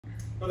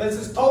So this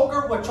is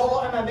Toker with Cholo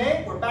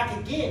MMA. We're back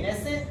again,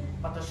 that's it.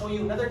 About to show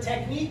you another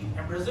technique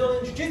in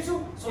Brazilian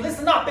Jiu-Jitsu. So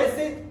listen up, that's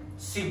it.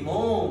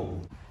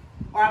 Simone.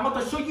 Alright, I'm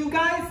about to show you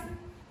guys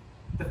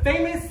the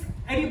famous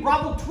Eddie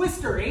Bravo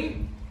twister, eh?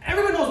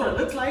 Everyone knows what it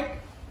looks like.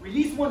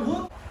 Release one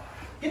hook,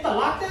 get the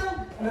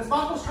lockdown, and this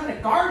Vato's trying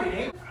to guard it,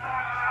 eh?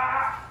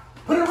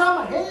 Put it around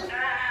my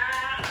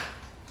head.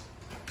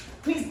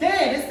 He's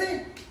dead,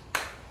 isn't it?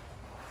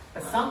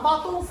 But some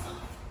Vatos,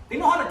 they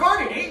know how to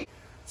guard it, eh?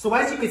 So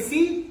as you can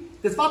see,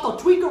 this Vato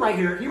tweaker right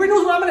here, he already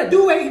knows what I'm gonna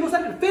do, eh? He knows how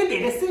to defend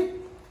it, isn't it?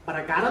 But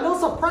I got a little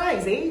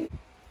surprise, eh?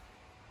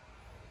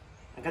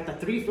 I got the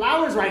 3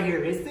 flowers right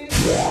here, isn't it?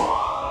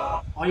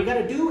 All you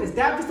gotta do is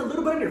dab just a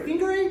little bit on your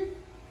finger, eh?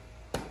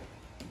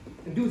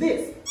 And do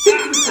this.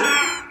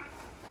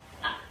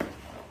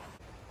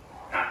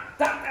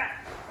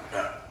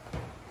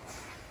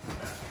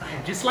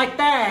 And just like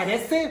that,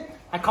 that's it.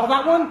 I call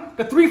that one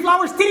the 3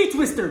 flowers titty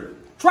twister.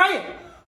 Try it.